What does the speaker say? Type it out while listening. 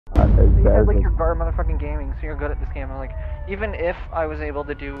You said like you're Garb motherfucking gaming, so you're good at this game. I'm like, even if I was able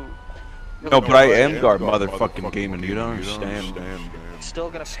to do. No, but I am Garb motherfucking gaming. You don't understand. It's still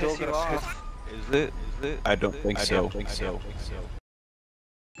gonna piss you off. Is it? I don't think so.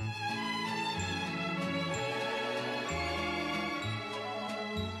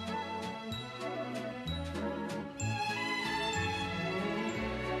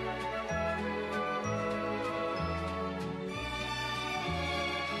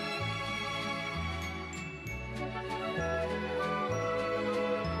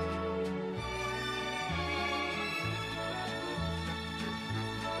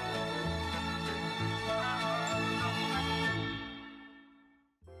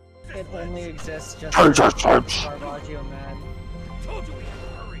 It only exists just for Caravaggio, man.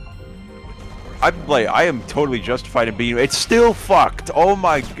 I am totally justified in being. It's still fucked. Oh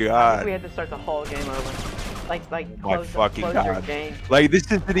my god. We had to start the whole game over. Like Close your game. Like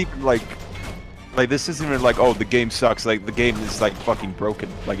this isn't even like this isn't even like, oh, the game sucks. Like the game is like fucking broken.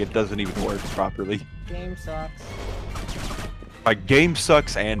 Like it doesn't even work properly. Game sucks. My game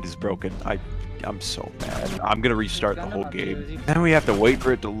sucks and is broken. I'm so mad. I'm gonna restart the whole game. Then we have to wait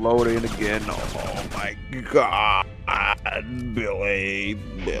for it to load in again. Oh my god, Billy.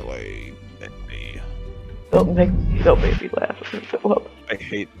 Don't make me laugh.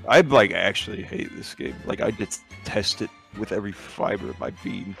 I like actually hate this game. Like I detest it with every fiber of my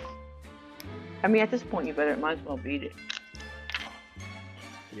being. I mean, at this point, you might as well beat it.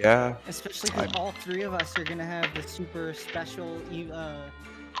 Yeah. Especially because all three of us are gonna have the super special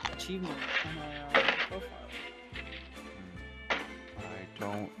achievement on our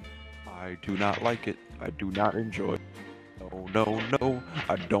profile. I do not like it. I do not enjoy it. No.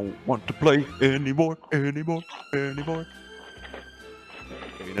 I don't want to play anymore. Kane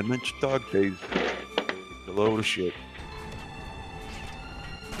and Lynch dog days. A load of shit.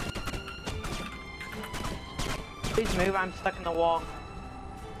 Please move, I'm stuck in the wall.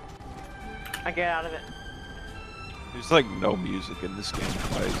 I get out of it. There's like no music in this game.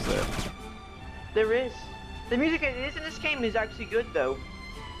 Why is that? There is. The music it is in this game is actually good though.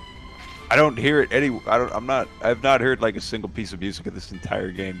 I don't hear it I've not heard like a single piece of music in this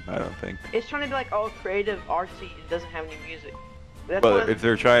entire game, I don't think. It's trying to be like all creative, artsy, it doesn't have any music. But if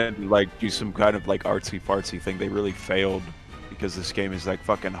they're trying to like do some kind of like artsy fartsy thing, they really failed because this game is like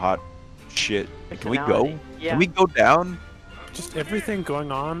fucking hot shit. Can we go? Yeah. Can we go down? Just everything going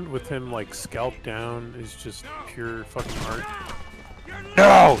on with him like scalped down is just pure fucking art.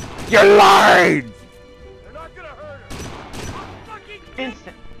 No! You're lying! They're not gonna hurt her.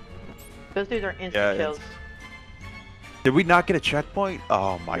 Instant. Those dudes are instant kills. Did we not get a checkpoint?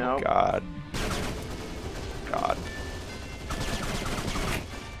 Oh my god.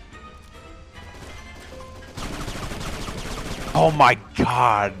 Oh my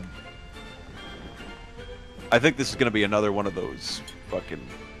god. I think this is gonna be another one of those fucking...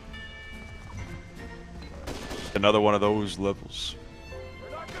 Another one of those levels.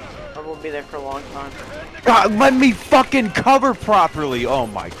 Or we'll be there for a long time. God, let me fucking cover properly! Oh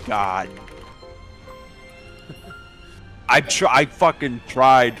my god. I fucking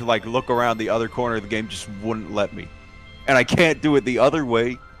tried to like look around the other corner of the game, just wouldn't let me. And I can't do it the other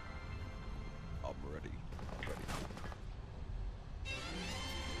way. I'm ready.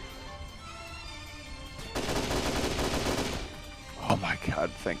 Oh my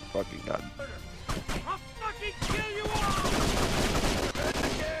god, thank fucking god. I'll fucking kill you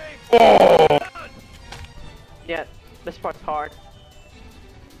all! Oh! Yeah, this part's hard.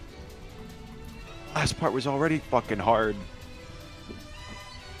 Last part was already fucking hard.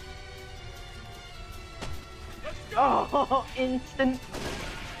 Oh, instant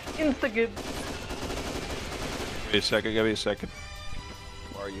good. Give me a second.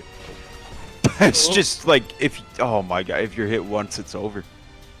 Where are you? It's just like, oh my god, if you're hit once, it's over.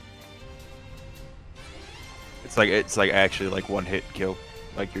 It's like actually like one hit kill.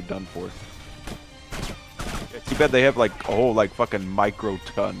 Like you're done for. It's too bad they have like a whole like fucking micro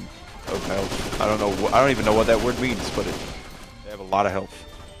ton of health. I don't even know what that word means, but they have a lot of health.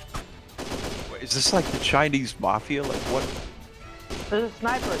 Wait, is this like the Chinese mafia? Like what? There's a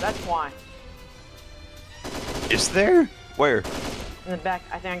sniper, that's why. Is there? Where? In the back,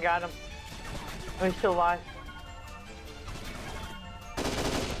 I think I got him. Oh, he's still alive.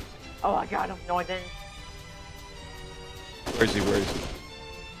 Oh, I got him. No, I didn't. Where is he?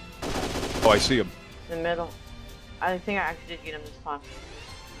 Oh, I see him. In the middle. I think I actually did get him this time.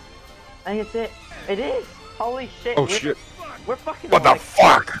 I think it's it. It is! Holy shit. Oh shit. We're fucking What the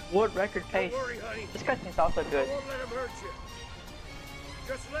fuck? World record pace. Don't worry, honey. This cutscene's also good. I won't let him hurt you.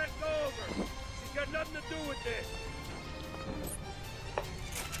 Just let go of her. She's got nothing to do with this.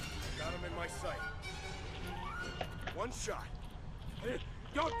 my sight. One shot.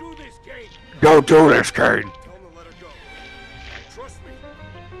 Don't do this, Kane. Don't do this, Kane. Tell him to let her go. Trust me.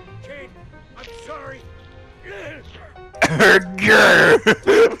 Kane, I'm sorry.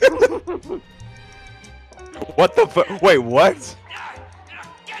 What the fuck? Wait, what?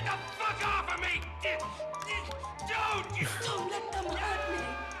 Get the fuck off of me! Don't let them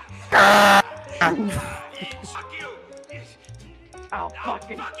hurt me. Fuck you! Oh,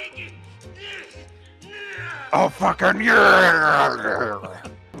 fucking. Oh, fucking yeah!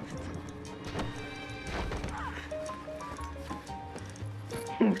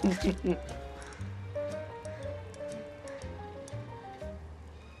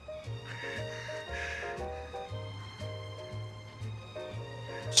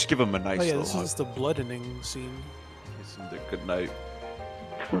 Just give him a nice Oh yeah, little this hug. is the bloodening scene. Kiss him the good night.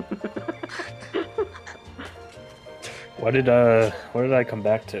 What did I come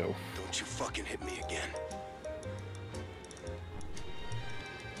back to? Don't you fucking hit me again.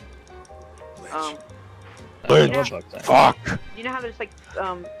 Lynch. Lynch, Yeah. Fuck that. fuck! You know how there's like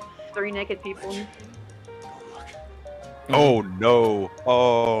 3 naked people? Don't look. Oh no!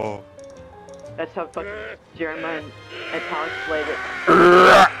 Oh! That's how fucking Jeremiah and Alex played it.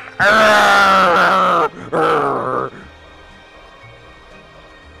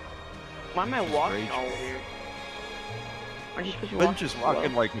 Why am I walking all weird? Aren't you supposed to be Lynch is slow?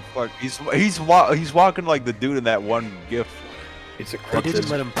 walking like fuck. He's walking like the dude in that one GIF. It's a They crux. didn't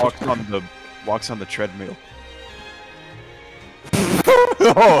let him Walks on the treadmill.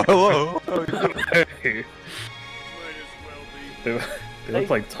 Oh, hello. they, Might as well be. they look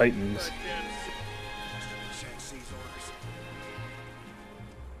like titans. Again. Check C's orders.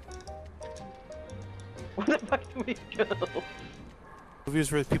 Where the fuck do we go?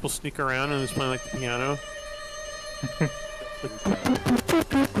 Movies where people sneak around and it's playing like the piano.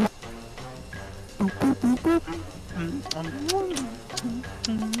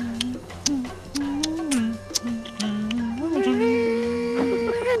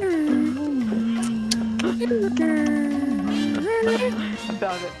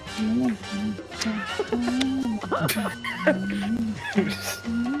 About it.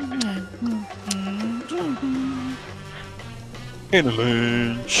 Get in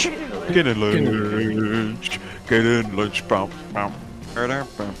Lynch. Get in Lynch. Get in Lynch. Bum, bum.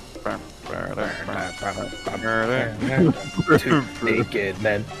 Two naked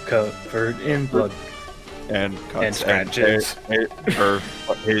men covered in blood And and scratches.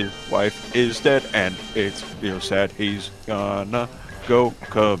 His wife is dead, and it's sad. He's gonna go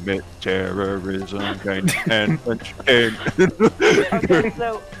commit terrorism. And Lynch. Okay,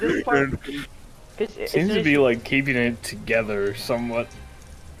 so this part. Seems to be like keeping it together somewhat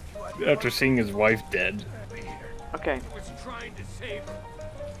after seeing his wife dead. Okay. He was trying to save her.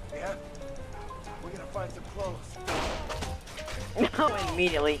 Yeah? We're gonna find some clothes. No,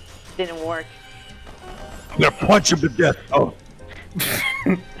 immediately. Didn't work. I'm gonna punch him to death. Oh.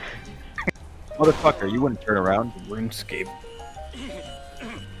 Motherfucker, you wouldn't turn around. RuneScape.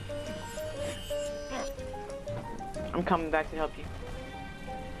 I'm coming back to help you.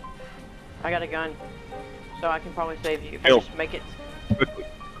 I got a gun, so I can probably save you if I Kill. just make it. Quickly.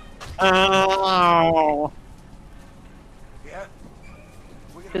 Oh. Yeah?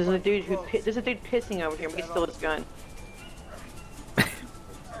 There's a dude pissing over here. We can steal his gun. We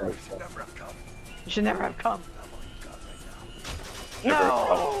should never have come. You should never have come. I'm on you, God, right now.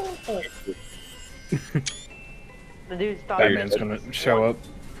 No. The dude stopped. Batman's gonna show up.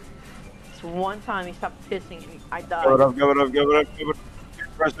 It's one time he stopped pissing and I died. Give it up, give it up, give it up, give it up.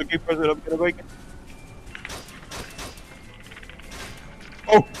 Keep pressing, I'm gonna make it.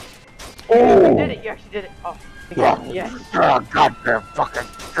 Oh! You Oh! did it. You actually did it. Oh. Yes. Oh, goddamn fucking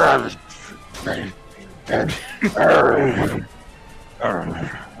garbage.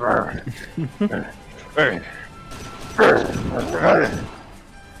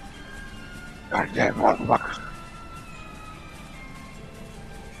 Goddamn motherfucker.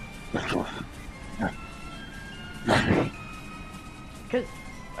 Cause,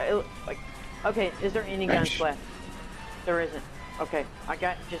 like, okay, is there any guns left? There isn't. Okay, I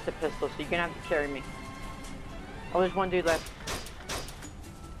got just a pistol, so you're gonna have to carry me. Oh, there's one dude left.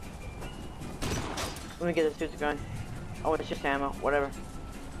 Let me get this dude's gun. Oh, it's just ammo. Whatever.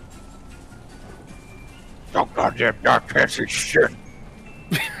 Oh, goddamn dark fancy shit.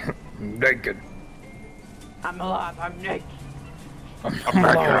 Naked. I'm alive. I'm naked. I'm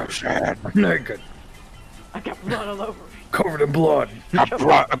back outside. Naked. I got blood all over me. Covered in blood.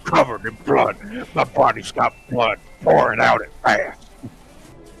 I'm covered in blood. My body's got blood pouring out at fast.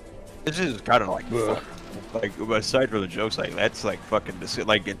 This is kind of like Ugh. Like, aside from the jokes, like, that's like fucking,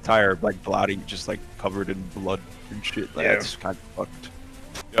 like, entire, like, body just like covered in blood and shit. Like, Yeah. That's kind of fucked.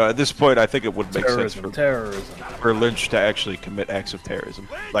 At this point, I think it would make sense Terrorism. for Lynch to actually commit acts of terrorism.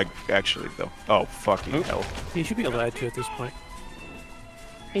 Like, actually, though. Oh, fucking hell. He should be allowed to at this point.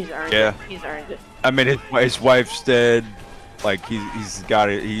 He's earned Yeah. it. He's earned it. I mean, his wife's dead. Like, he's got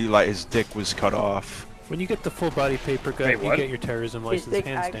it. Like, his dick was cut off. When you get the full body paper cut, Wait, you what? get your terrorism His license dick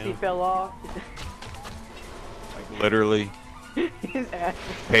hands actually down. fell off. Like, literally. His ass.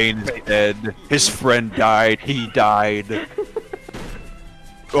 Kane's dead. His friend died. He died.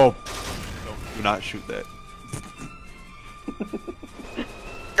 Oh. Do not shoot that.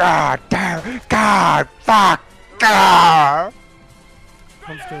 God damn. God. Fuck. God.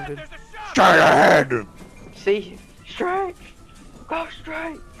 I'm doing good. Straight ahead. See? Straight. Go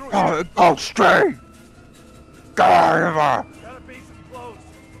straight. Go straight. God. Gotta be some clothes.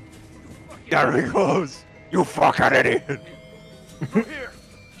 Gotta be close. You fucking idiot. Through here.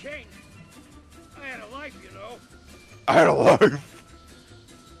 Kane. I had a life, you know. I had a life.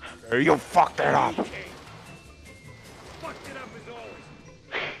 You fucked it up. Kane. Fucked it up as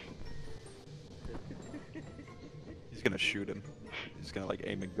always. He's gonna shoot him. He's gonna like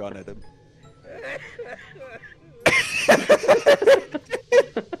aim a gun at him.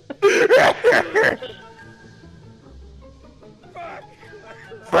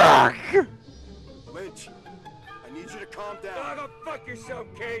 Fuck! Lynch, I need you to calm down. Go fuck yourself,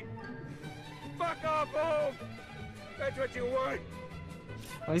 Kane. Fuck off home. That's what you want.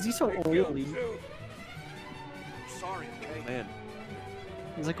 Why is he so oily? Sorry, okay? Man,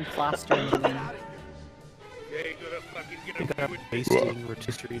 He's like a plaster. Get out of here. You ain't gonna fucking They get got away with base this. eating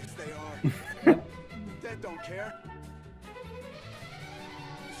rotisserie. Yes, they are. Dead don't care.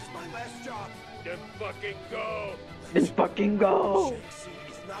 This is my last job. Then fucking go. Let's fucking go. See,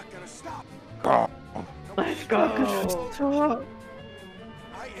 he's not gonna stop. oh, Let's go.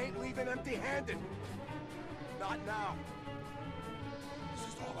 I ain't leaving empty-handed. Not now. This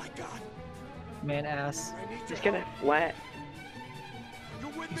is all I got. Man ass. I need your Just gonna help. flat. You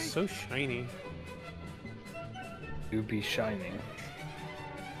with me? He's so shiny. You be shining.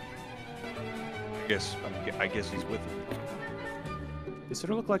 I guess he's with him. They sort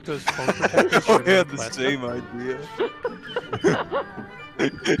of look like those phone protectors. Oh, from I had the Plastic. same idea.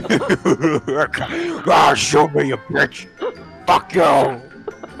 Ah, show me, you bitch. Fuck you.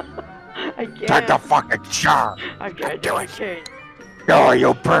 I Take the can't. fucking shot. I can't do it, Kane. Go,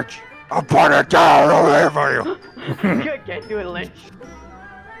 you bitch. I'll put it down over there for you. You can't do it, Lynch.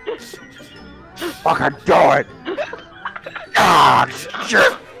 Fucking do it. Ah,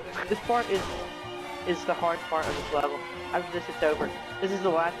 shit. This part is the hard part of this level. After this, it's over. This is the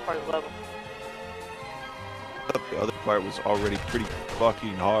last part of the level. The other part was already pretty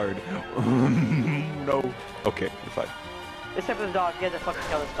fucking hard. No. Okay, you're fine. Except for the dog. You have to fucking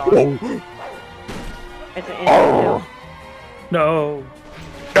kill this dog. Oh. It's an instant kill. No.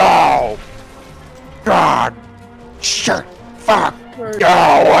 No! God! Shit! Fuck!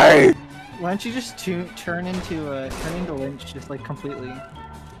 No way! Why don't you just turn into Lynch just like completely?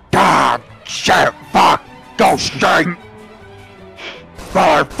 God! Shit! Fuck! Go straight!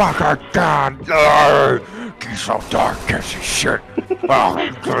 Motherfucker! God! He's so dark, piece of shit! Oh,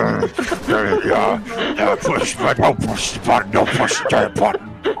 yeah, push, but don't push the button, don't push the damn button!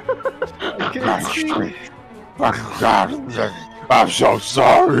 God, straight. Fucking God! I'm so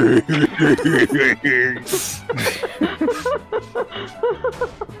sorry!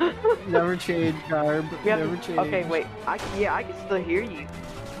 Never change, Garb. We have Never to- change. okay, wait. I can still hear you,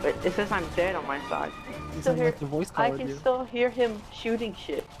 but it says I'm dead on my side. You Still sound hear, like the voice I caller can dude. still hear him shooting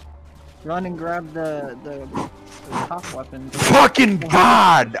shit. Run and grab the top weapon. Fucking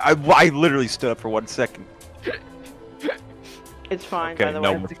God! I literally stood up for 1 second. It's fine, Okay, by the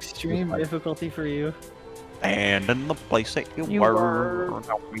no. way. It's extreme difficulty for you. And in the place that you You were, were.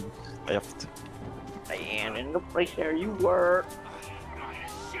 now we left. And in the place there you were.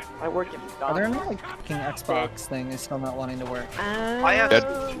 I work in Are there McDonald's. any like fucking Xbox thing is still not wanting to work? I have-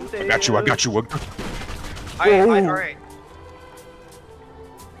 I got you. Alright.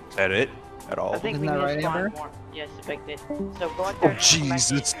 Is that it? At all? I think Isn't we that need right, to spawn Amber? more. Yes, Vic did. So go out Oh there. and come back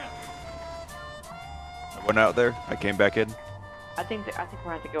Jesus! in. I went out there. I came back in. I think we're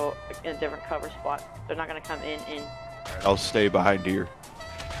gonna have to go in a different cover spot. They're not gonna come in. I'll stay behind here.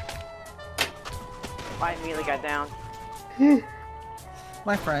 I immediately got down.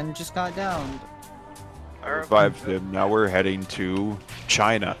 My friend just got downed. I revived him. Now we're heading to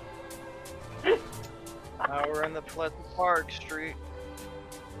China. Now we're in the Pleasant Park Street.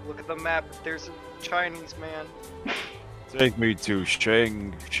 Look at the map. There's a Chinese man. Take me to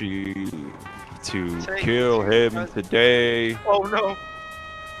Shang-Chi. to Take kill him today. Oh no!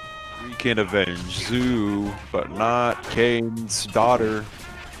 We can avenge Zoo, but not Kane's daughter.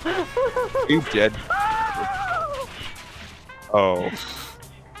 You dead. Oh.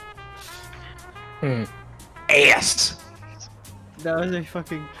 Ass! That was a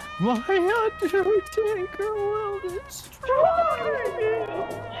fucking. My Undertaker will destroy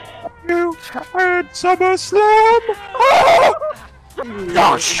You had SummerSlam! Oh!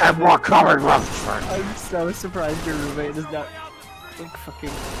 No shit, more coming, Rutherford! I'm so surprised your roommate is not like fucking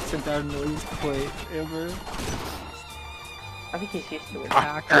sent out a noise plate ever. I think he's used to it.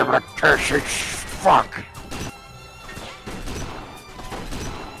 Damn it, cursed fuck!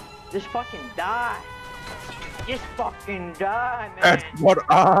 Just fucking die. Just fucking die, man. That's what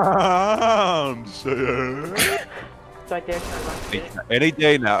I'm saying. So I dare try to get it. Any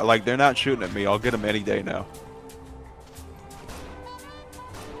day now, like they're not shooting at me. I'll get them any day now.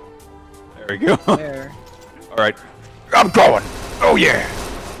 There we go. There. All right, I'm going. Oh yeah,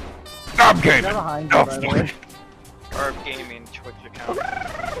 I'm gaming. They're behind you, Oh, by the way. Garb Gaming Twitch account.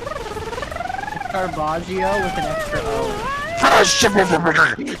 Carbaggio with an extra O.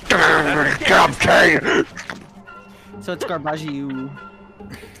 So it's Garbaggio.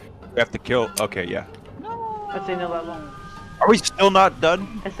 We have to kill. Okay, yeah. That's the end of level. Are we still not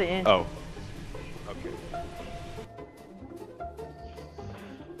done? That's the end. Oh. Okay.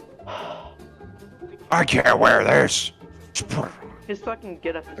 I can't wear this. His fucking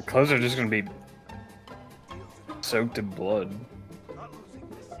get up. The clothes are just gonna be soaked in blood.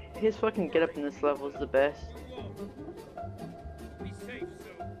 His fucking get up in this level is the best.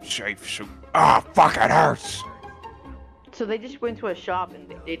 Safe suit. Ah, fuck, it hurts. So they just went to a shop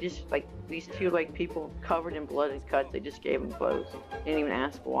and they just like these two like people covered in blood and cuts. They just gave them clothes. Didn't even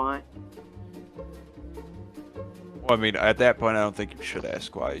ask why. Well, I mean, at that point, I don't think you should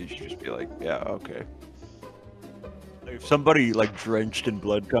ask why. You should just be like, yeah, okay. If somebody like drenched in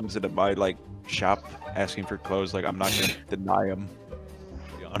blood comes into my like shop asking for clothes, like I'm not gonna deny them.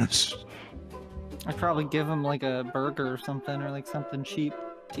 To be honest. I'd probably give him like a burger or something, or like something cheap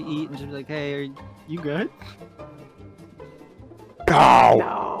to eat, and just be like, "Hey, are you good?" No!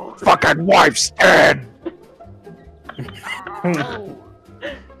 No. Fucking wife's dead! No.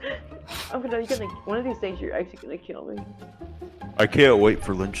 You're gonna, one of these days you're actually gonna kill me. I can't wait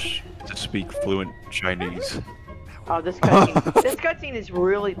for Lynch to speak fluent Chinese. Oh, this cutscene. This cutscene is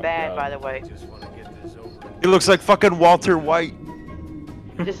really bad, by the way. He looks like fucking Walter White.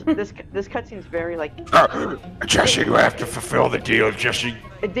 This cutscene is very like. Jesse, you have to fulfill the deal, Jesse.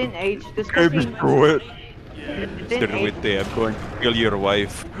 It didn't age. This Maybe cutscene. screw it. It didn't age. With I'm going to kill your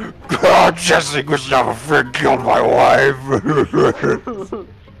wife. God, Jesse was never freaking killed my wife.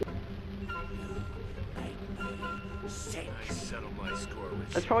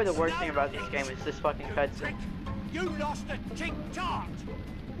 That's probably the worst thing about this game is this fucking cutscene. You lost a cheap tart.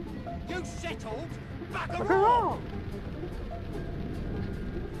 You settled back Look around.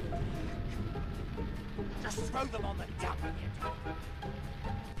 Just throw them on the dump again.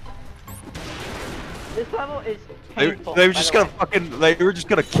 This level is painful. They were just gonna fucking. They were just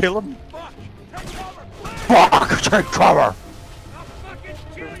gonna kill him. Fuck! Take cover.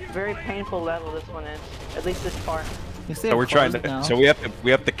 Very painful level this one is. At least this part. So we're trying to. Now. So we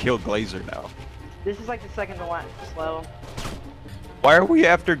have to kill Glazer now. This is like the second to last level. Why are we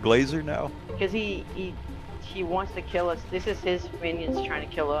after Glazer now? Because he wants to kill us. This is his minions trying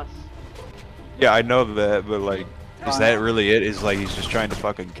to kill us. Yeah, I know that, but like, is that really it? Is like he's just trying to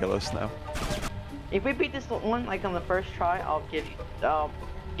fucking kill us now? If we beat this one like on the first try, I'll give you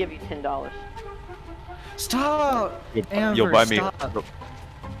 $10. Stop! You'll buy me. Stop. You'll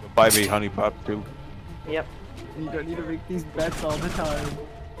buy me honey pop too. Yep. You don't need to make these bets all the time.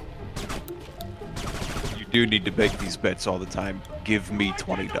 You do need to make these bets all the time. Give me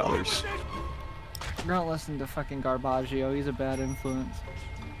 $20. Don't listen to fucking Garbaggio. He's a bad influence.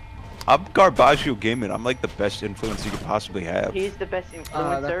 I'm Garbaggio Gaming. I'm like the best influence you could possibly have. He's the best That's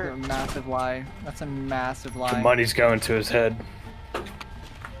influencer. a massive lie. That's a massive lie. The money's going to his head. The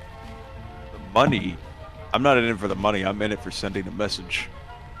money? I'm not in it for the money. I'm in it for sending a message.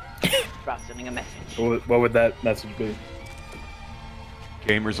 About sending a message. What would that message be?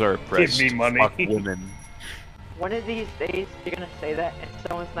 Gamers are oppressed. Give me money. Fuck women. One of these days, you're gonna say that, and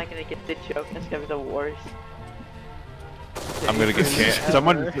someone's not gonna get the joke. It's gonna be the worst. I'm gonna get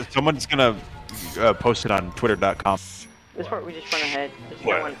canned. Someone's gonna post it on Twitter.com. This part we just run ahead. There's no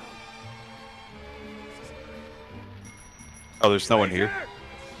What? one. Oh, there's no one here.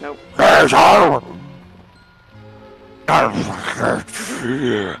 Nope. There's all.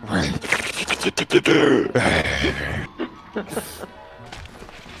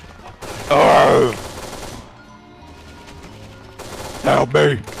 Help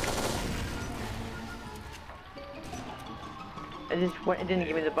me! It didn't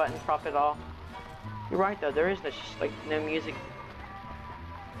give me the button prop at all. You're right though, there is just like no music.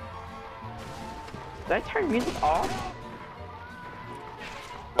 Did I turn music off?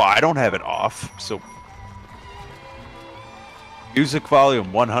 Well, I don't have it off, so... Music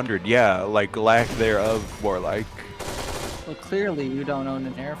volume 100, yeah, like lack thereof, more like. Well, clearly you don't own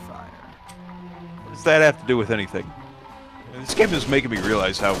an air fryer. What does that have to do with anything? This game is making me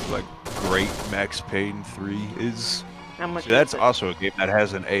realize how, like, great Max Payne 3 is. How much? See, that's also a game that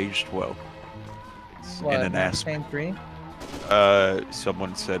hasn't aged well. It's What, in an Max aspect. Payne 3?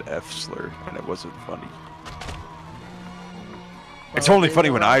 Someone said F slur, and it wasn't funny. Well, It's only they funny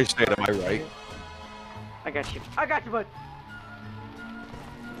were when wrong. I say it, am I right? I got you. I got you, bud.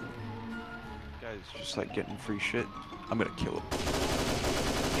 Guys, just like getting free shit. I'm gonna kill him.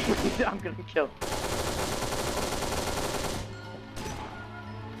 I'm gonna kill.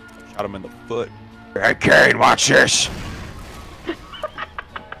 Shot him in the foot. Hey, Kane, watch this!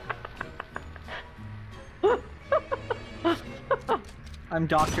 I'm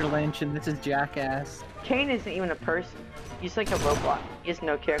Dr. Lynch and this is Jackass. Kane isn't even a person. He's like a robot. He has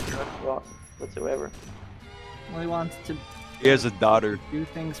no character whatsoever. Well, he wants to He has a daughter. do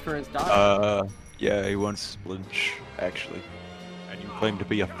things for his daughter. Yeah, he wants Lynch, actually. And you claim to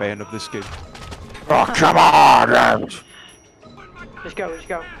be a fan of this game. Oh, come on! Just go, just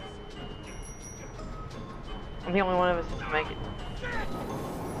go. I'm the only one of us that can make it.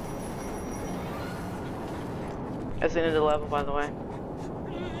 That's the end of the level, by the way.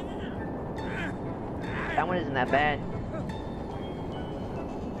 That one isn't that bad.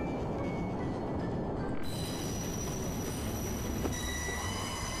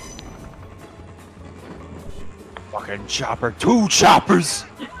 Fucking chopper. 2 choppers!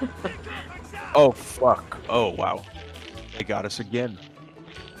 Oh, fuck. Oh, wow. They got us again.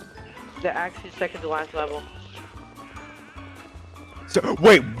 The actually second to last level. So,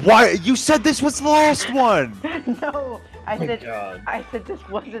 wait, why? You said this was the last one! No, I my said God. I said this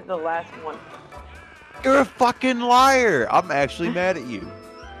wasn't the last one. You're a fucking liar! I'm actually mad at you.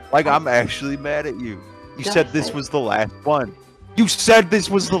 Like, I'm actually mad at you. You Did I said this say- was the last one. You said this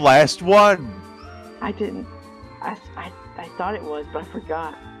was the last one! I didn't. I thought it was, but I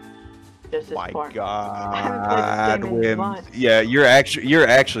forgot. Just this My part. God, this game in Wim. months. Yeah, you're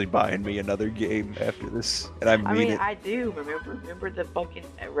actually buying me another game after this, and I mean, I mean, it. I do. Remember the fucking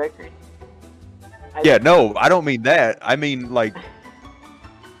record? Yeah, no, I don't mean that. I mean like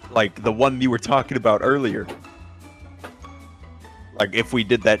the one you were talking about earlier. Like if we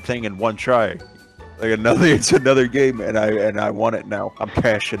did that thing in one try, like it's another game, and I want it now. I'm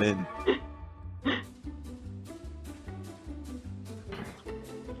cashing in.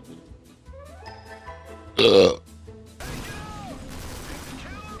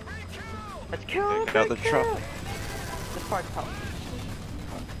 Let's kill. Take out the truck. This part's tough.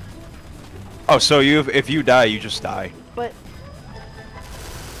 Oh, so if you die, you just die. But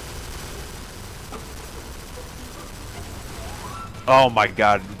Oh my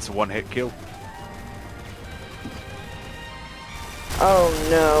God, it's a one-hit kill. oh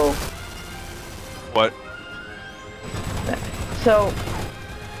no. What? So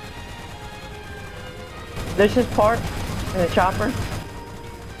there's this part in the chopper.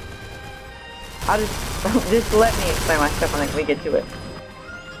 I'll just let me explain my stuff when we get to it.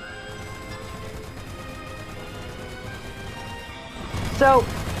 So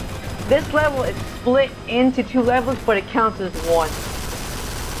this level is split into 2 levels, but it counts as one.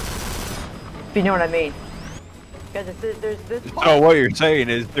 If you know what I mean. Because there's this part. So what you're saying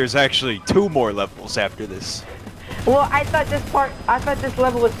is there's actually 2 more levels after this. Well, I thought this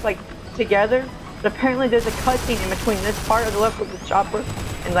level was like together, but apparently there's a cutscene in between this part of the level with the chopper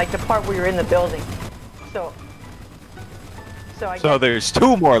and like the part where you're in the building. So I So guess, there's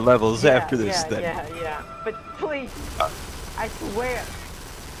 2 more levels yeah, after this then. Yeah. But please, I swear.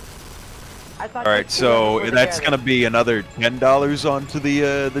 I thought All right, these 2 levels so were that's together. gonna be another $10 onto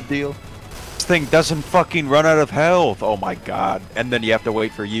the deal. This thing doesn't fucking run out of health. Oh my God! And then you have to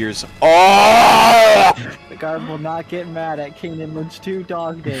wait for years. Oh! The Garb will not get mad at Kane and Lynch 2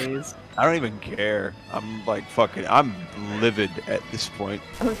 Dog Days. I don't even care. I'm like fucking. I'm livid at this point.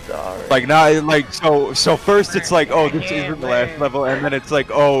 I'm sorry. Like now, like so first it's like, oh, this isn't the last level, and then it's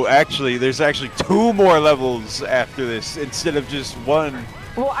like, oh, actually, there's actually 2 more levels after this instead of just 1.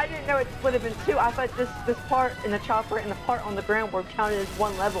 Well, I didn't know it split up in 2. I thought this part in the chopper and the part on the ground were counted as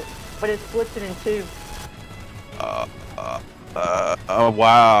 1 level, but it splits it in 2. Oh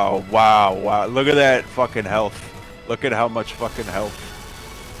wow! Look at that fucking health. Look at how much fucking health.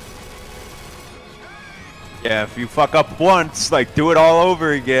 Yeah, if you fuck up once, like, do it all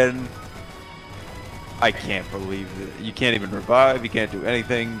over again. I can't believe it. You can't even revive, you can't do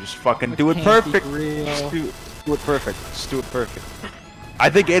anything, just fucking do it perfect. Just do it perfect. Just do it perfect. I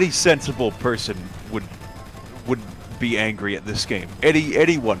think any sensible person would be angry at this game.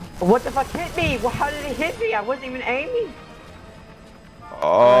 Anyone. What the fuck hit me? Well, how did it hit me? I wasn't even aiming.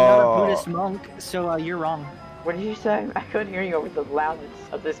 Not a Buddhist monk, so you're wrong. What did you say? I couldn't hear you over the loudness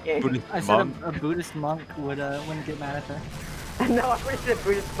of this game. Buddhist I said monk? a Buddhist monk wouldn't get mad at that. No, I would have said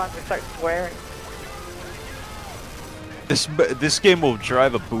Buddhist monk would start swearing. This game will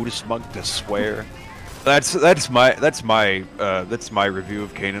drive a Buddhist monk to swear. That's my review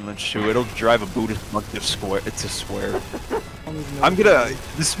of Kane and Lynch 2. It'll drive a Buddhist monk to swear.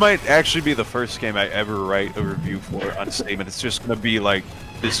 This might actually be the first game I ever write a review for on Steam, and it's just gonna be like,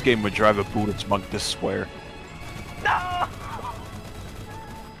 this game would drive a Buddhist monk to swear. No!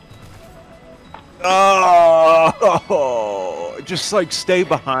 Oh, just like stay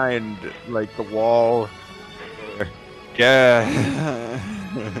behind like the wall. Yeah.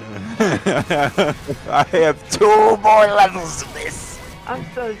 I have 2 more levels of this. I'm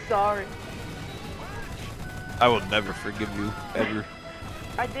so sorry. I will never forgive you, ever.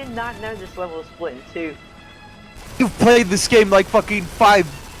 I did not know this level was split in 2. You've played this game like fucking 5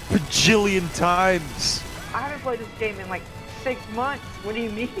 bajillion times. I haven't played this game in like 6 months. What do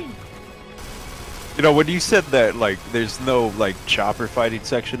you mean? You know, when you said that, like, there's no, like, chopper fighting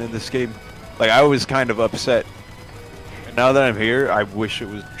section in this game, like, I was kind of upset. And now that I'm here, I wish it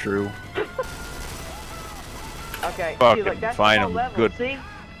was true. Okay, Fucking see, look, that's fine, the whole I'm level, good. see?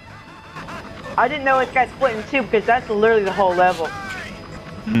 I didn't know it got split in 2 because that's literally the whole level.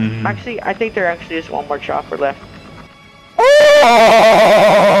 Actually, I think there actually is one more chopper left.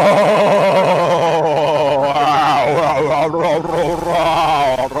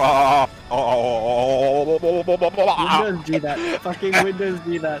 Windows do that. Fucking Windows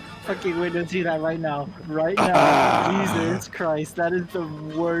do that. Fucking Windows do that right now. Right now. Jesus Christ, that is the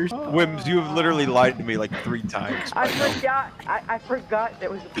worst. Wims, you have literally lied to me like 3 times. I forgot. I forgot there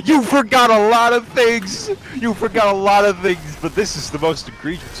was a... You forgot a lot of things. You forgot a lot of things, but this is the most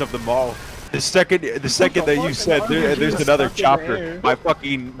egregious of them all. The second that you said there's another chopper, my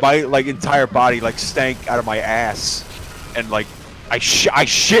like entire body like stank out of my ass, and like I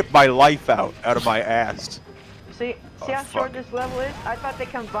shit my life out of my ass. See how short this level is? I thought they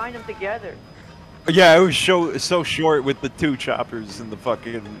combined them together. Yeah, it was so short with the 2 choppers and the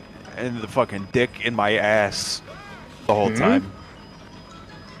fucking dick in my ass the whole time.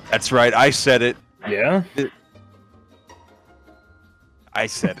 That's right, I said it. Yeah? I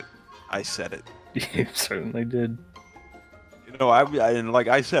said it. I said it. You certainly did. You know, and like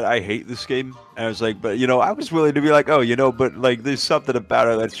I said, I hate this game. And I was like, but you know, I was willing to be like, oh, you know, but like, there's something about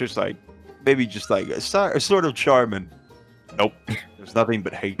it that's just like, maybe just like sort of charming. Nope. There's nothing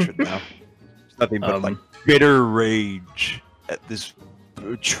but hatred now. There's nothing but like bitter rage at this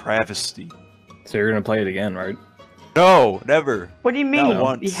travesty. So you're gonna play it again, right? No, never. What do you mean? Not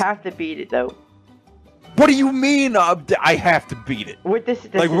once. You have to beat it though. What do you mean? I have to beat it. With this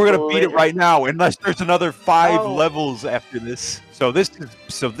Like we're gonna beat it right now, unless there's another 5 Oh. levels after this. So this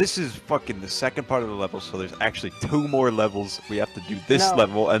is fucking the second part of the level. So there's actually 2 more levels. We have to do this No.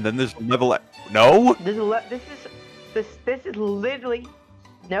 level, and then there's a level. No. This is literally,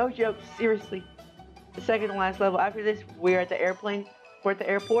 no joke, seriously, the second to last level. After this, we're at the airplane. We're at the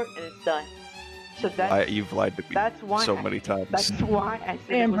airport, and it's done. So You've lied to me that's why so many times. That's why I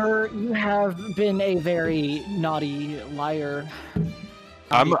said it was... Amber, you have been a very naughty liar.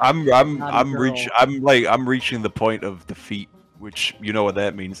 I'm reaching the point of defeat, which you know what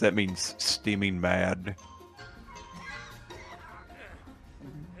that means. That means steaming mad.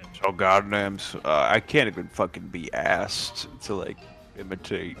 So goddamn, I can't even fucking be asked to like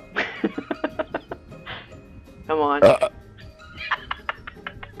imitate. Come on.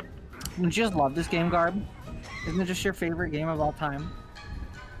 Don't you just love this game, Garb? Isn't it just your favorite game of all time?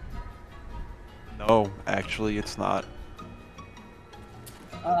 No, actually, it's not.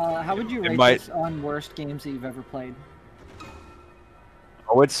 How would you rate might- this on worst games that you've ever played?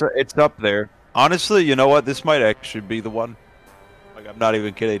 Oh, it's up there. Honestly, you know what? This might actually be the one. Like, I'm not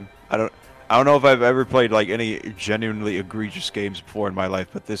even kidding. I don't know if I've ever played like any genuinely egregious games before in my life,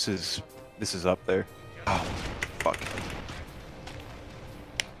 but this is up there. Oh, fuck.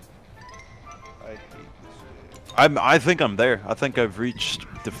 I think I'm there. I think I've reached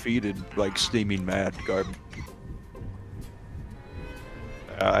defeated, like steaming mad, Garb.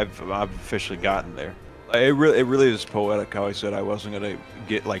 I've officially gotten there. It really is poetic how I said I wasn't gonna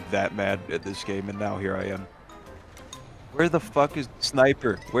get like that mad at this game, and now here I am. Where the fuck is the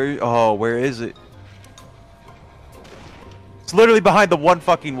sniper? Where is it? It's literally behind the one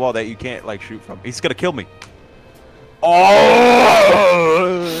fucking wall that you can't like shoot from. He's gonna kill me.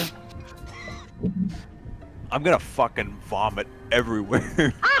 Oh! I'm gonna fucking vomit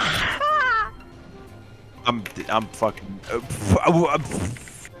everywhere. I'm fucking.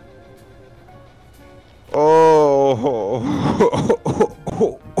 Oh.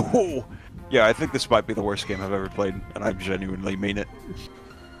 Yeah, I think this might be the worst game I've ever played, and I genuinely mean it.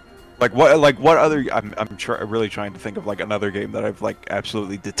 Like what other? I'm really trying to think of like another game that I've like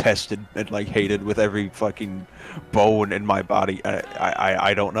absolutely detested and like hated with every fucking bone in my body.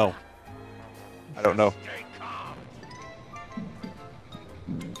 I don't know. I don't know.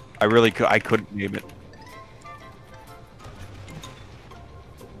 I couldn't name it.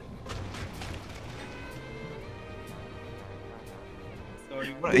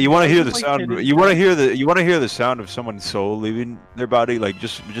 You want to hear the sound? You want to hear the sound of someone's soul leaving their body? Like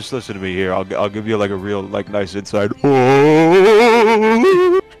just listen to me here. I'll give you like a real like nice inside.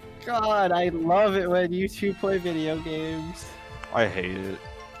 Oh! God, I love it when you two play video games. I hate it.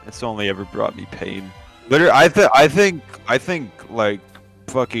 It's only ever brought me pain. Literally, I think like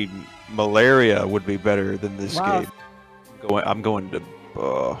fucking malaria would be better than this game. I'm going to.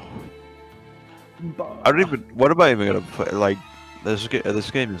 I don't even. What am I even gonna play? Like. This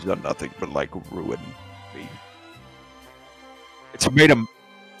game has done nothing but like ruin me. It's made a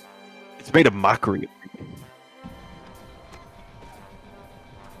mockery of me.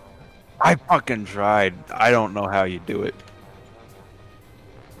 I fucking tried. I don't know how you do it.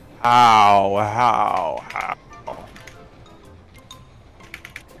 How?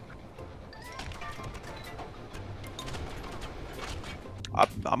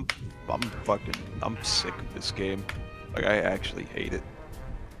 I'm sick of this game. Like I actually hate it.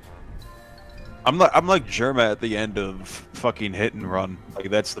 I'm like Germa at the end of fucking Hit and Run. Like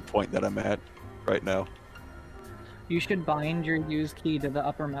that's the point that I'm at right now. You should bind your use key to the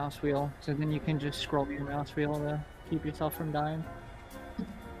upper mouse wheel, so then you can just scroll your mouse wheel to keep yourself from dying.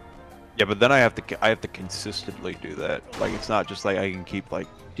 Yeah, but then I have to consistently do that. Like it's not just like I can keep like.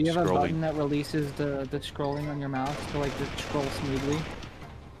 Do you have scrolling. a button that releases the scrolling on your mouse to like just scroll smoothly?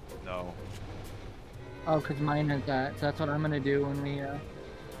 No. Oh, cause mine is that. So that's what I'm gonna do when we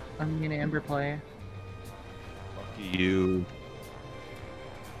when me and Amber play. Fuck you.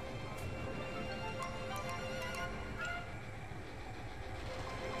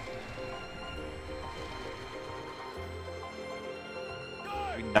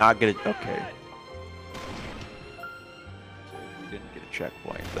 You're not gonna. Okay. So if we didn't get a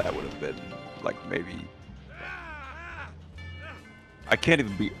checkpoint, that would have been like maybe. I can't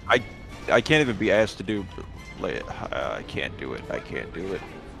even be asked to do. I can't do it. I can't do it.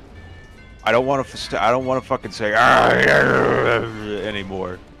 I don't want to. I don't want to fucking say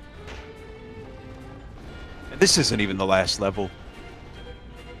anymore. And this isn't even the last level.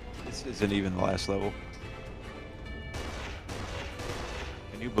 This isn't even the last level.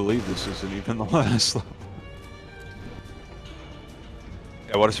 Can you believe this isn't even the last level?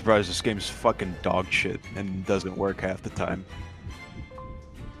 Yeah, what a surprise! This game's fucking dog shit and doesn't work half the time.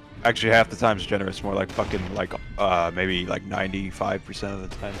 Actually, half the time's generous, more like fucking, like, maybe like 95% of the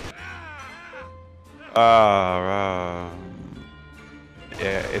time.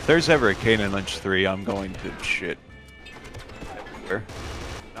 Yeah, if there's ever a Kane and Lynch 3, I'm going to shit everywhere.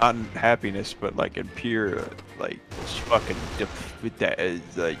 Not in happiness, but like in pure, like, just fucking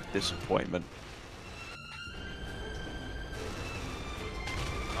disappointment.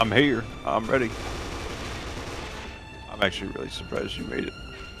 I'm here. I'm ready. I'm actually really surprised you made it.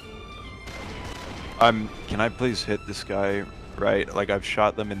 Can I please hit this guy right? Like I've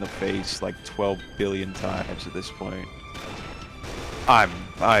shot them in the face like 12 billion times at this point. I'm.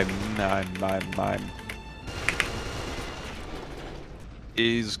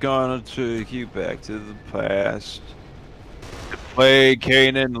 He's gonna take you back to the past. To play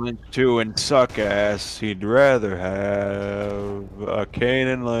Kane and Lynch 2 and suck ass. He'd rather have a Kane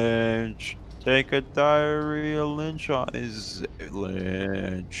and Lynch. Take a diarrhea Lynch on his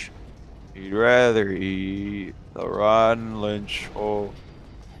Lynch. He'd rather eat the rotten Lynch or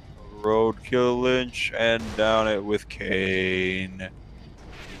roadkill Lynch and down it with Kane.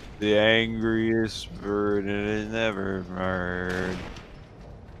 The angriest bird it has never heard.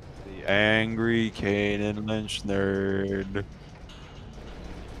 The angry Kane and Lynch nerd.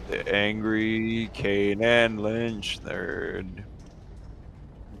 The angry Kane and Lynch nerd.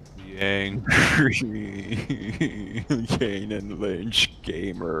 The angry Kane and Lynch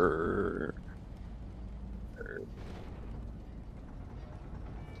gamer.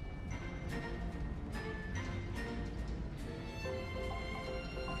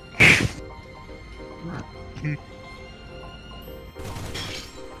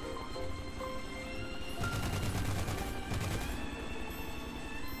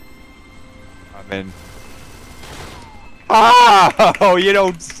 I'm in. Oh, you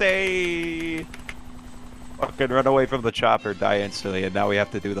don't say. Fucking run away from the chopper, die instantly, and now we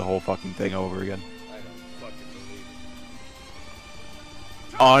have to do the whole fucking thing over again. I don't fucking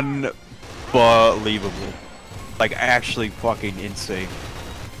believe it. Unbelievable. Like, actually fucking insane.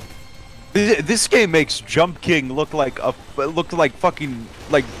 This game makes Jump King look like fucking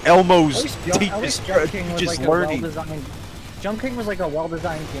like Elmo's At least Jump King was just like learning. a well-designed. Jump King was like a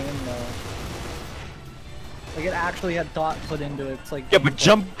well-designed game, though. Like it actually had thought put into it. It's like Yeah, but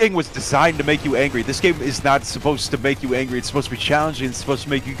Jump King was designed to make you angry. This game is not supposed to make you angry. It's supposed to be challenging. It's supposed to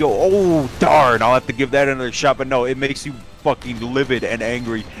make you go, oh darn, I'll have to give that another shot. But no, it makes you fucking livid and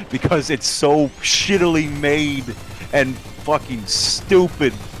angry because it's so shittily made and fucking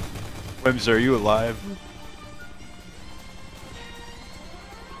stupid. Wims, are you alive?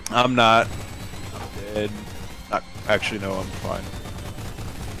 I'm not. I'm dead. Actually, no, I'm fine.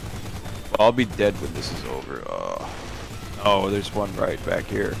 Well, I'll be dead when this is over. Oh, there's one right back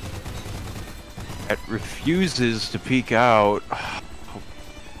here. It refuses to peek out. Oh,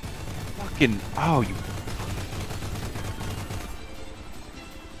 fucking. Oh, you.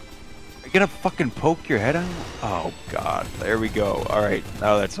 Are you gonna fucking poke your head out? Oh, God. There we go. Alright,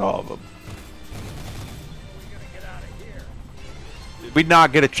 now that's all of them. Did we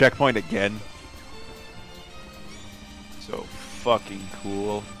not get a checkpoint again? So fucking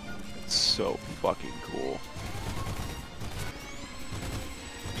cool. It's so fucking cool.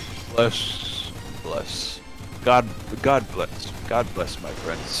 Bless. God bless. God bless my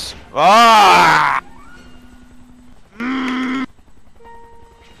friends. Ah!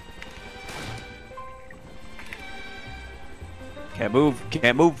 Can't move.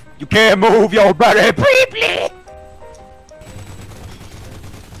 Can't move. You can't move, your buddy. Please.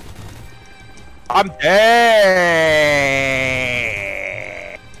 I'm dead.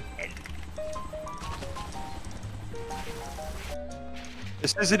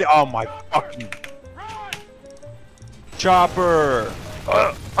 This isn't. Oh my fucking chopper.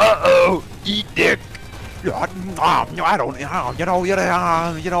 Uh-oh. Eat dick. I don't.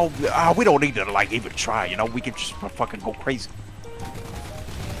 We don't need to like even try. You know, we can just fucking go crazy.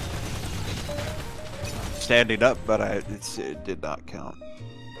 Standing up, but it did not count.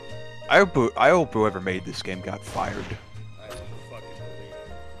 I hope whoever made this game got fired.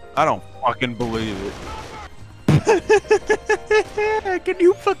 I don't fucking believe it. Can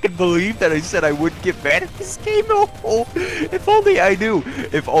you fucking believe that I said I wouldn't get mad at this game? Oh, if only I knew.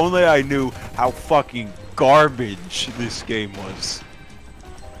 If only I knew how fucking garbage this game was.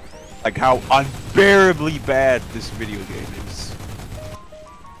 Like how unbearably bad this video game is.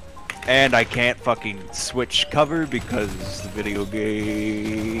 And I can't fucking switch cover because the video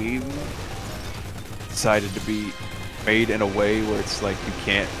game decided to be made in a way where it's like you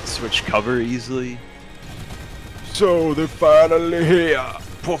can't switch cover easily. So they're finally here,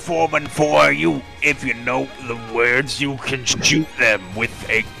 performing for you. If you know the words, you can shoot them with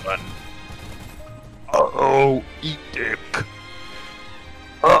a gun. Uh-oh, eat dick.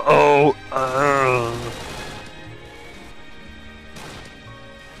 Uh-oh,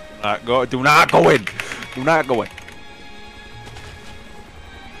 Do not go in. Do not go in.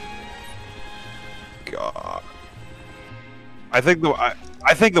 God. I think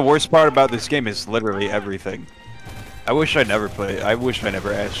the worst part about this game is literally everything. I wish I never played. I wish I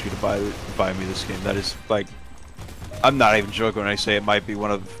never asked you to buy me this game. That is like, I'm not even joking when I say it might be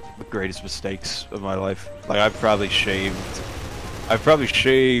one of the greatest mistakes of my life. Like I've probably shaved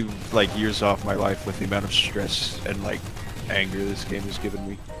like years off my life with the amount of stress and like anger this game has given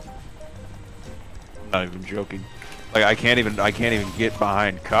me. Not even joking. Like I can't even get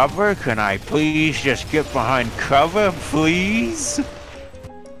behind cover. Can I please just get behind cover, please?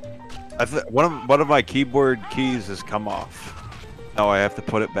 One of my keyboard keys has come off. No, I have to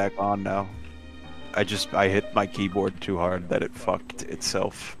put it back on now. I hit my keyboard too hard that it fucked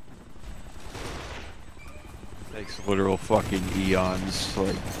itself. Takes literal fucking eons.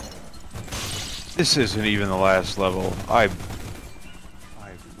 Like this isn't even the last level.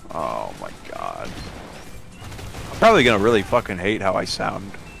 Oh my god. I'm probably gonna really fucking hate how I sound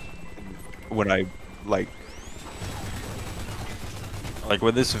when I like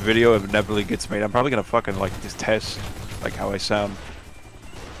when this video inevitably gets made. I'm probably gonna fucking like just test like how I sound.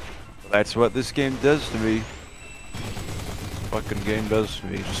 That's what this game does to me. Fucking game does to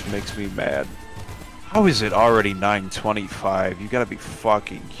me. It just makes me mad. How is it already 9:25? You gotta be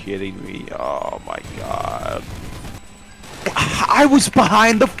fucking kidding me. Oh my god. I was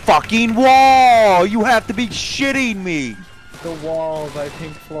behind the fucking wall! You have to be shitting me! The Wall by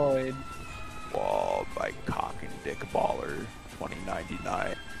Pink Floyd. Wall by Cock and Dick Baller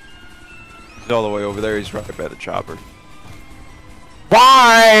 2099. all the way over there. He's right by the chopper.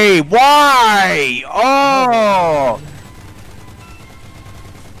 Why? Why? Oh!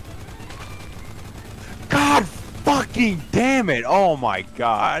 God fucking damn it! Oh my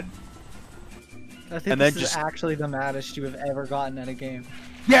god! I think And this then is actually the maddest you have ever gotten at a game.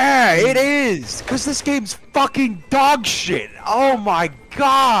 Yeah, it is! Cause this game's fucking dog shit! Oh my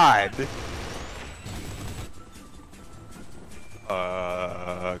god!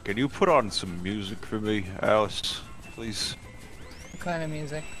 Can you put on some music for me, Alice? Please? What kind of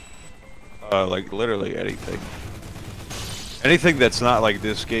music? Like literally anything. Anything that's not like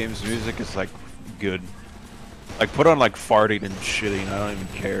this game's music is like good. Like put on like farting and shitting, I don't even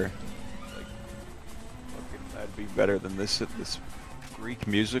care. Like, fucking, that'd be better than this Greek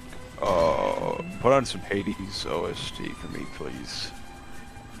music. Put on some Hades OST for me, please.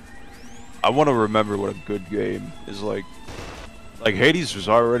 I want to remember what a good game is like. Like Hades was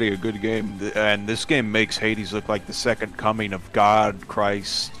already a good game, and this game makes Hades look like the second coming of God,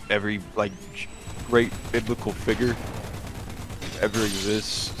 Christ, every like great biblical figure ever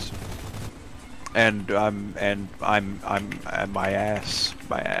exists. And I'm my ass.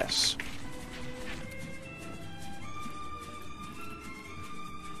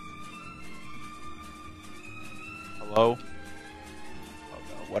 Hello? Oh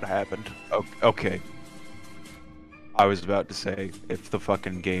no, what happened? Oh, okay. I was about to say, if the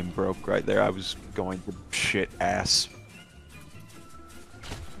fucking game broke right there, I was going to shit ass.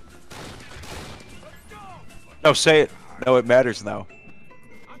 No, say it. No, it matters now.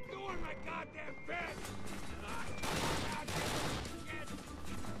 I'm doing my goddamn best.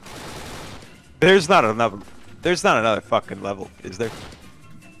 There's not another fucking level, is there?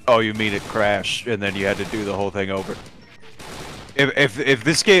 Oh, you mean it crashed and then you had to do the whole thing over? If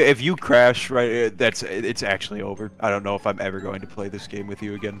this game, if you crash, right, it's actually over. I don't know if I'm ever going to play this game with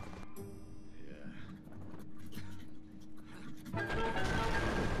you again.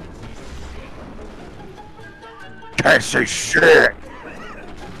 Piece of shit!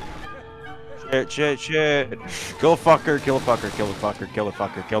 Shit. Kill the fucker, kill the fucker, kill the fucker, kill the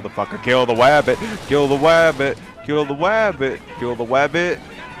fucker, kill the fucker, kill the wabbit, kill the wabbit, kill the wabbit, kill the wabbit.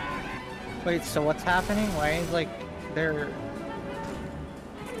 Wait, so what's happening? Why is like they're...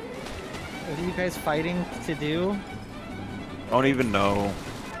 What are you guys fighting to do? Don't even know.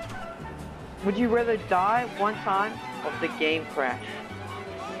 Would you rather die one time or the game crash?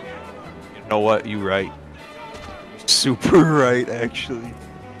 You know what? You right. Super right, actually.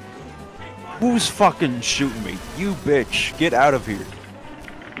 Who's fucking shooting me? You bitch. Get out of here.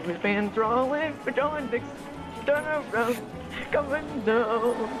 We've been throwing for John Dix, turn around, coming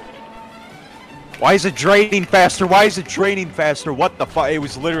down. Why is it draining faster? Why is it draining faster? What the fuck? It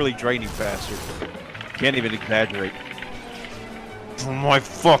was literally draining faster. Can't even exaggerate. Oh my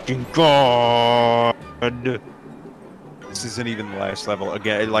fucking god. This isn't even the last level.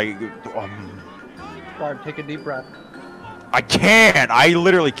 Again, like... Garb, take a deep breath. I can't! I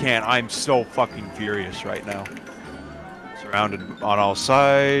literally can't. I'm so fucking furious right now. Surrounded on all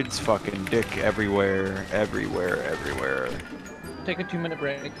sides. Fucking dick everywhere. Everywhere. Take a 2-minute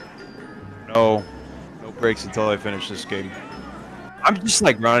break. No breaks until I finish this game. I'm just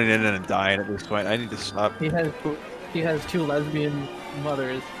like running in and dying at this point. I need to stop. He has 2 lesbian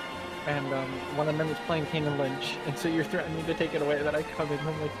mothers, and one of them is playing Kane and Lynch, and so you're threatening to take it away. Then I come in, and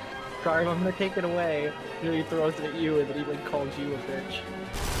I'm like, Garb, I'm gonna take it away. And he throws it at you, and then he like calls you a bitch.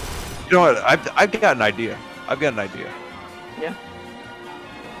 You know what? I've got an idea. Yeah.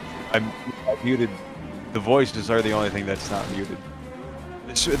 I muted. The voices are the only thing that's not muted.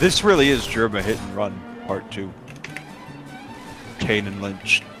 This really is Germa Hit and Run Part 2. Kane and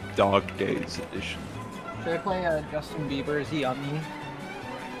Lynch Dog Days Edition. Should I play Justin Bieber's Yummy?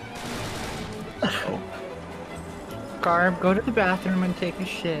 Oh. Garb, go to the bathroom and take a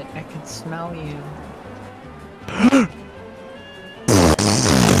shit. I can smell you.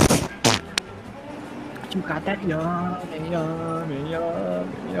 You got that yummy.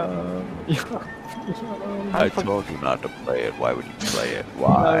 I told you not to play it. Why would you play it?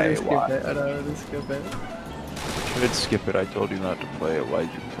 Why? Skip it. I know, just skip it. You should skip it. I told you not to play it.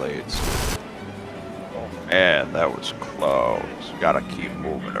 Why'd you play it? Oh man, that was close. Gotta keep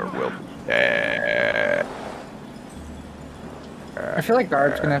moving or we'll be dead. I feel like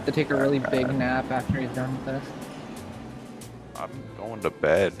Garb's gonna have to take a really big nap after he's done with this. I'm going to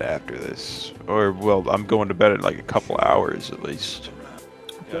bed after this. Or, well, I'm going to bed in like a couple hours at least.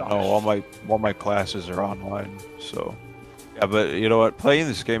 Yeah, no, all my classes are online, so... Yeah, but you know what? Playing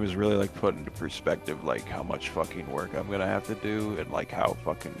this game is really like put into perspective like how much fucking work I'm gonna have to do and like how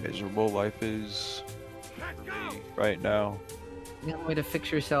fucking miserable life is for me right now. You got a way to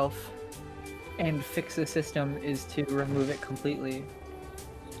fix yourself. and fix the system is to remove it completely.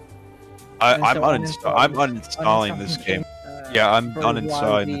 I'm And so uninstalling this game. Yeah, I'm for a lot of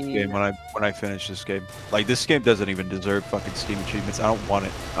uninstalling this the- game when I finish this game. Like, this game doesn't even deserve fucking Steam achievements. I don't want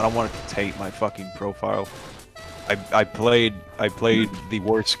it. I don't want it to taint my fucking profile. I played the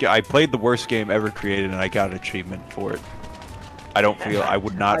worst game ever created, and I got an achievement for it. I don't feel I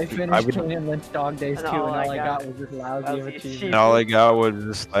would not. I finished Kane and Lynch Dog Days too, and all I got was this lousy of achievement. And all I got was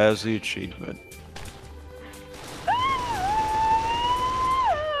this lousy achievement.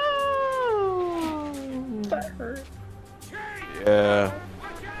 That hurt. Yeah,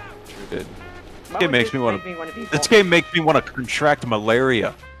 sure did. This game makes me want to. This game makes me want to contract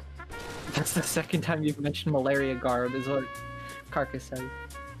malaria. That's the second time you've mentioned malaria, Garb, is what Carcass said.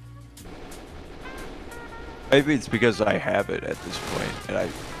 Maybe it's because I have it at this point,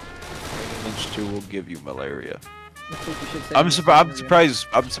 and Lynch 2 will give you malaria. That's what you should say.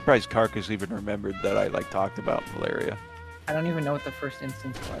 I'm surprised Carcass even remembered that I talked about malaria. I don't even know what the first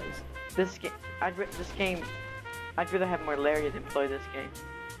instance was. This game, I'd rather have malaria than play this game.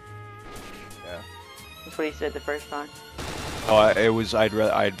 Yeah. That's what he said the first time. Oh,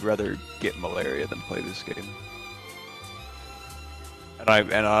 I'd rather get malaria than play this game.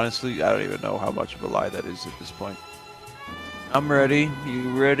 And honestly, I don't even know how much of a lie that is at this point. I'm ready. You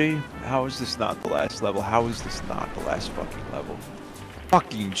ready? How is this not the last level? How is this not the last fucking level?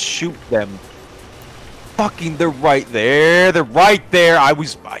 Fucking shoot them. Fucking, they're right there. They're right there.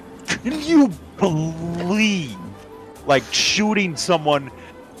 Can you believe? Like, shooting someone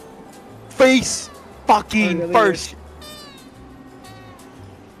face fucking first.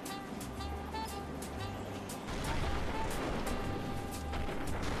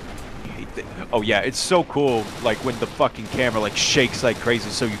 Oh yeah, it's so cool, like when the fucking camera shakes like crazy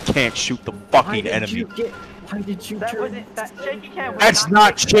so you can't shoot the fucking enemy. Why did you that shaky cam was That's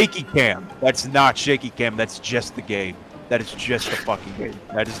not shaky cam. That's not shaky cam. That's just the game. That is just the fucking game.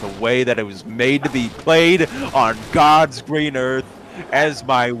 That is the way that it was made to be played on God's green earth. As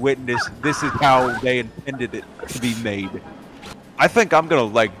my witness, this is how they intended it to be made. I think I'm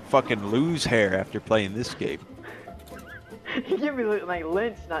gonna fucking lose hair after playing this game. You give me looking like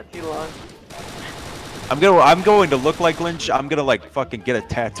Lynch not too long. I'm going to look like Lynch. I'm gonna fucking get a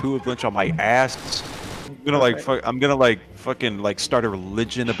tattoo of Lynch on my ass. I'm gonna fucking start a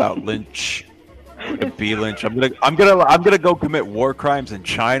religion about Lynch. I'm gonna be Lynch. I'm gonna go commit war crimes in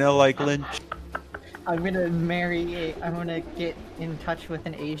China like Lynch. I'm gonna get in touch with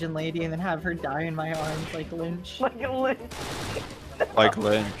an Asian lady and then have her die in my arms like Lynch. Like Lynch. Like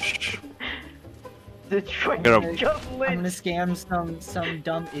Lynch. Detroit. I'm gonna scam some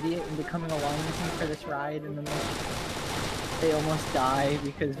dumb idiot into coming along with me for this ride, and then they almost die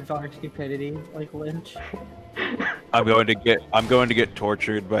because of our stupidity, like Lynch. I'm going to get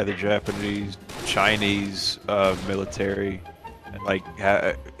tortured by the Japanese, Chinese military,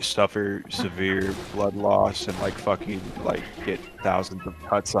 and suffer severe blood loss and fucking get thousands of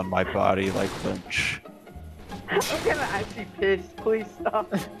cuts on my body like Lynch. I'm gonna actually piss. Please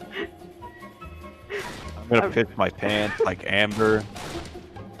stop. I'm gonna piss my pants like Amber.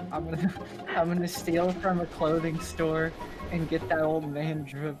 I'm gonna steal from a clothing store and get that old man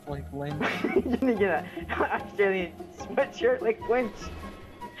drip like Lynch. You're gonna get an Australian sweatshirt like Lynch.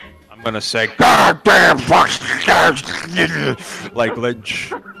 I'm gonna say goddamn fucking like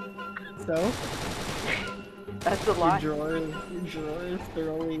Lynch. So? That's a lot. Your drawers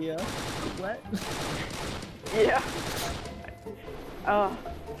thoroughly wet. Yeah. Oh.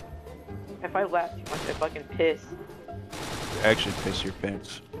 If I laugh too much, I fucking piss. Actually, piss your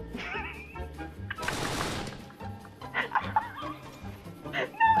pants.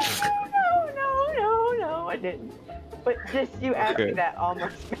 No, I didn't. But just you asking me that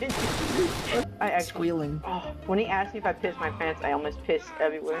almost made me. I actually. Squealing. Oh, when he asked me if I pissed my pants, I almost pissed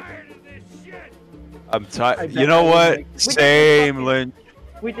everywhere. I'm tired. You know what? Same, Lynch.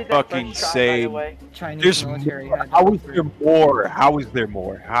 We did that fucking first try, same. by the way. Chinese military had how is there more? How is there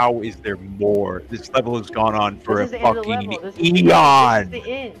more? How is there more? This level has gone on for a fucking eon. This is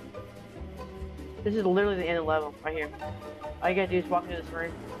the end. This is literally the end of the level, right here. All you gotta do is walk into this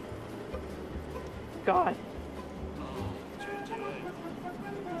room. God.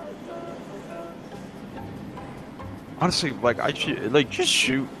 Honestly, I should just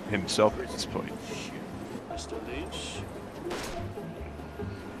shoot himself at this point. Mr. Lynch.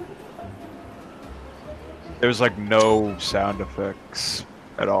 There was no sound effects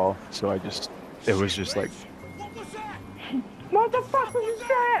at all, so it was just What the fuck was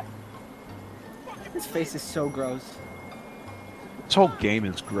that? His face is so gross. this whole game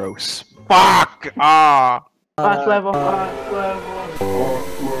is gross. Fuck! Ah! Last level, last level.